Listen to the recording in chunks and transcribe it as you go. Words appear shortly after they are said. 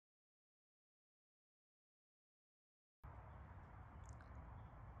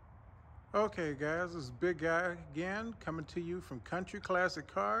Okay guys, this is Big Guy again, coming to you from Country Classic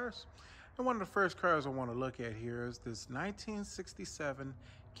Cars. And one of the first cars I want to look at here is this 1967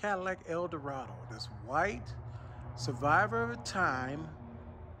 Cadillac El Dorado. This white, survivor of a time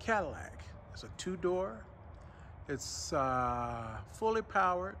Cadillac. It's a two-door, it's fully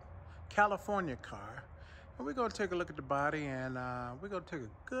powered California car. And we're going to take a look at the body, and we're going to take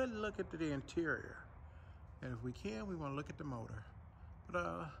a good look at the interior. And if we can, we want to look at the motor.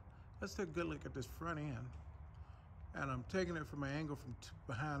 But let's take a good look at this front end. And I'm taking it from an angle from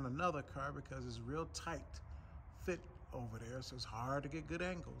behind another car because it's real tight fit over there, so it's hard to get good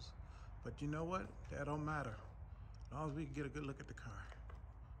angles. But you know what? That don't matter, as long as we can get a good look at the car.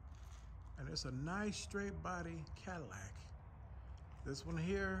 And it's a nice straight body Cadillac. This one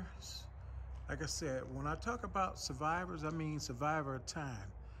here, like I said, when I talk about survivors, I mean survivor of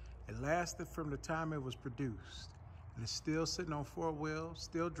time. It lasted from the time it was produced. And it's still sitting on four wheels,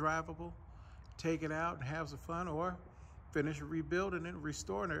 still drivable. Take it out and have some fun, or finish rebuilding it,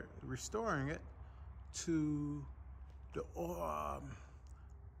 restoring it to the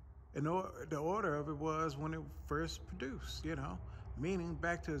the order of it was when it first produced, meaning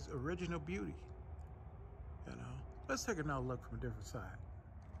back to its original beauty, Let's take another look from a different side.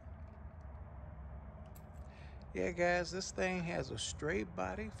 Yeah, guys, this thing has a straight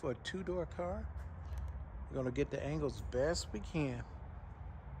body for a two-door car. We're gonna get the angles best we can.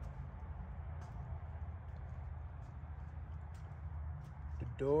 The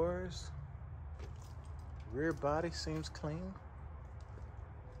doors, rear body seems clean.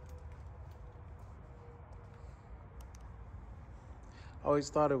 I always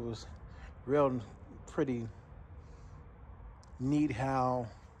thought it was real pretty neat how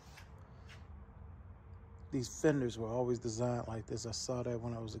these fenders were always designed like this. I saw that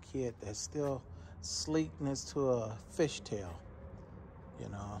when I was a kid. There's still sleekness to a fishtail,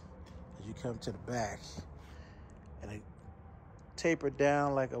 as you come to the back. And it tapered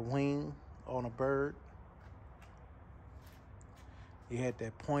down like a wing on a bird. You had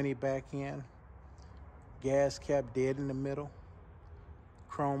that pointy back end, gas cap dead in the middle,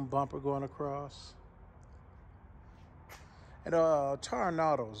 chrome bumper going across. And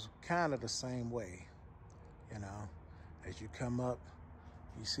Tornado's kind of the same way, As you come up,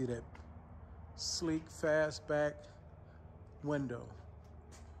 you see that sleek, fastback window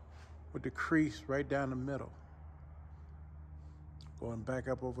with the crease right down the middle. Going back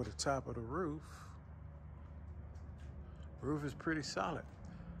up over the top of the roof. Roof is pretty solid.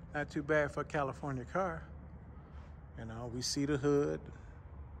 Not too bad for a California car. We see the hood.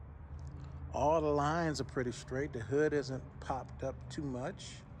 All the lines are pretty straight. The hood isn't popped up too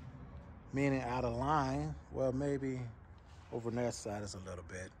much, meaning out of line. Well, maybe over on that side is a little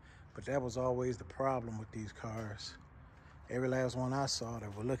bit, but that was always the problem with these cars. Every last one I saw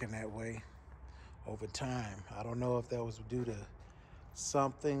that were looking that way over time. I don't know if that was due to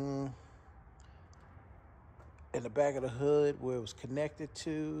something in the back of the hood where it was connected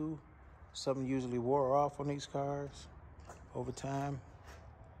to. Something usually wore off on these cars over time.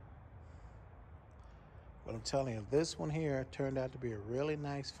 But I'm telling you, this one here turned out to be a really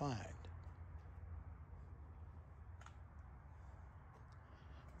nice find.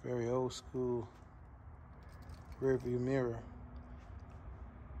 Very old school rear view mirror.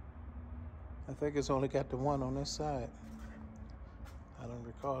 I think it's only got the one on this side. I don't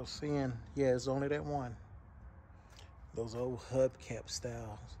recall seeing, yeah, it's only that one. Those old hubcap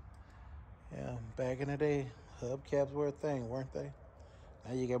styles. Yeah, back in the day, hubcaps were a thing, weren't they?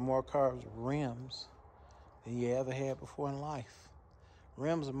 Now you got more cars with rims than you ever had before in life.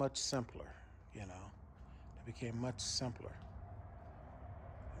 Rims are much simpler, They became much simpler.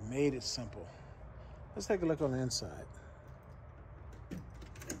 It made it simple. Let's take a look on the inside.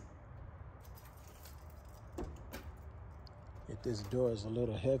 If this door is a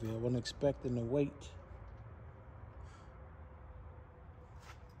little heavy, I wasn't expecting the weight.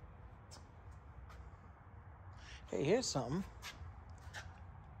 Hey, here's something.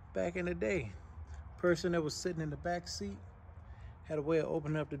 Back in the day, person that was sitting in the back seat had a way of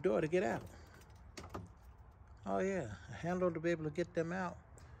opening up the door to get out. Oh yeah, a handle to be able to get them out.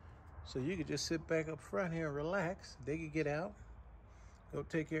 So you could just sit back up front here and relax. They could get out, go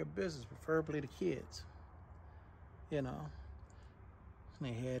take care of business, preferably the kids. And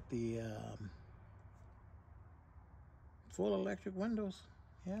they had the full electric windows,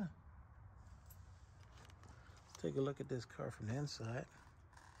 yeah. Let's take a look at this car from the inside.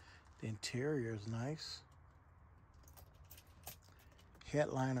 The interior is nice.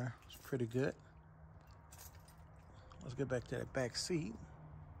 Headliner is pretty good. Let's get back to that back seat.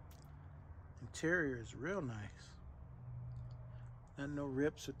 Interior is real nice. no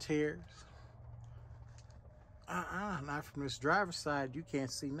rips or tears. Not from this driver's side. You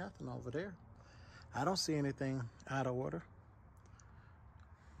can't see nothing over there. I don't see anything out of order.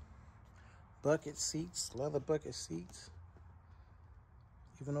 Bucket seats, leather bucket seats.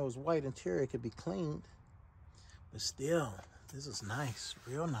 Even though it's white interior, it could be cleaned. But still, this is nice,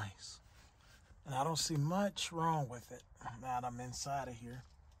 real nice. And I don't see much wrong with it now that I'm inside of here.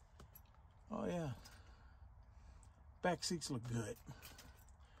 Oh yeah. Back seats look good.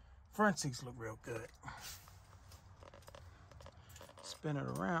 Front seats look real good. Spin it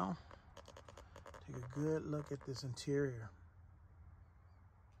around. Take a good look at this interior.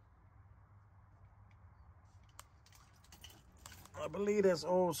 I believe that's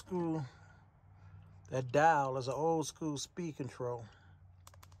old school. That dial is an old school speed control.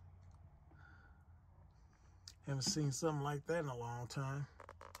 Haven't seen something like that in a long time.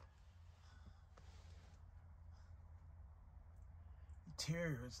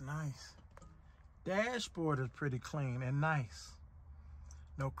 Interior is nice. Dashboard is pretty clean and nice.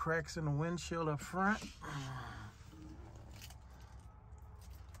 No cracks in the windshield up front.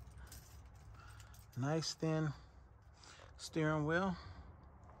 Nice thin steering wheel.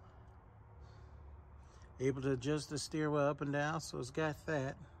 Able to adjust the steering wheel up and down, so it's got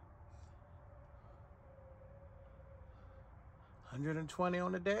that. 120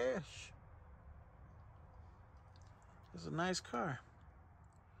 on the dash. It's a nice car.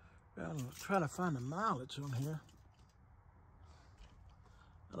 I'm trying to find the mileage on here.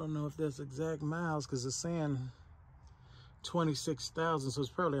 I don't know if that's exact miles because it's saying 26,000, so it's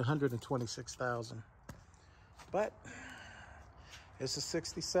probably 126,000. But it's a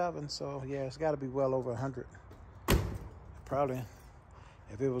 67, so yeah, it's got to be well over 100. Probably,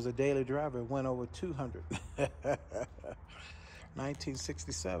 if it was a daily driver, it went over 200.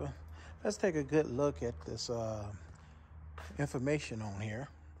 1967. Let's take a good look at this information on here,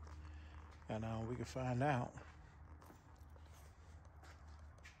 and we can find out.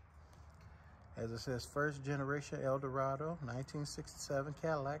 As it says, first generation El Dorado, 1967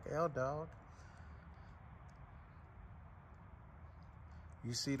 Cadillac El Dog.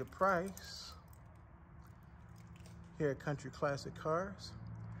 You see the price here at Country Classic Cars.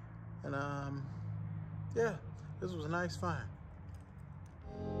 And yeah, this was a nice find.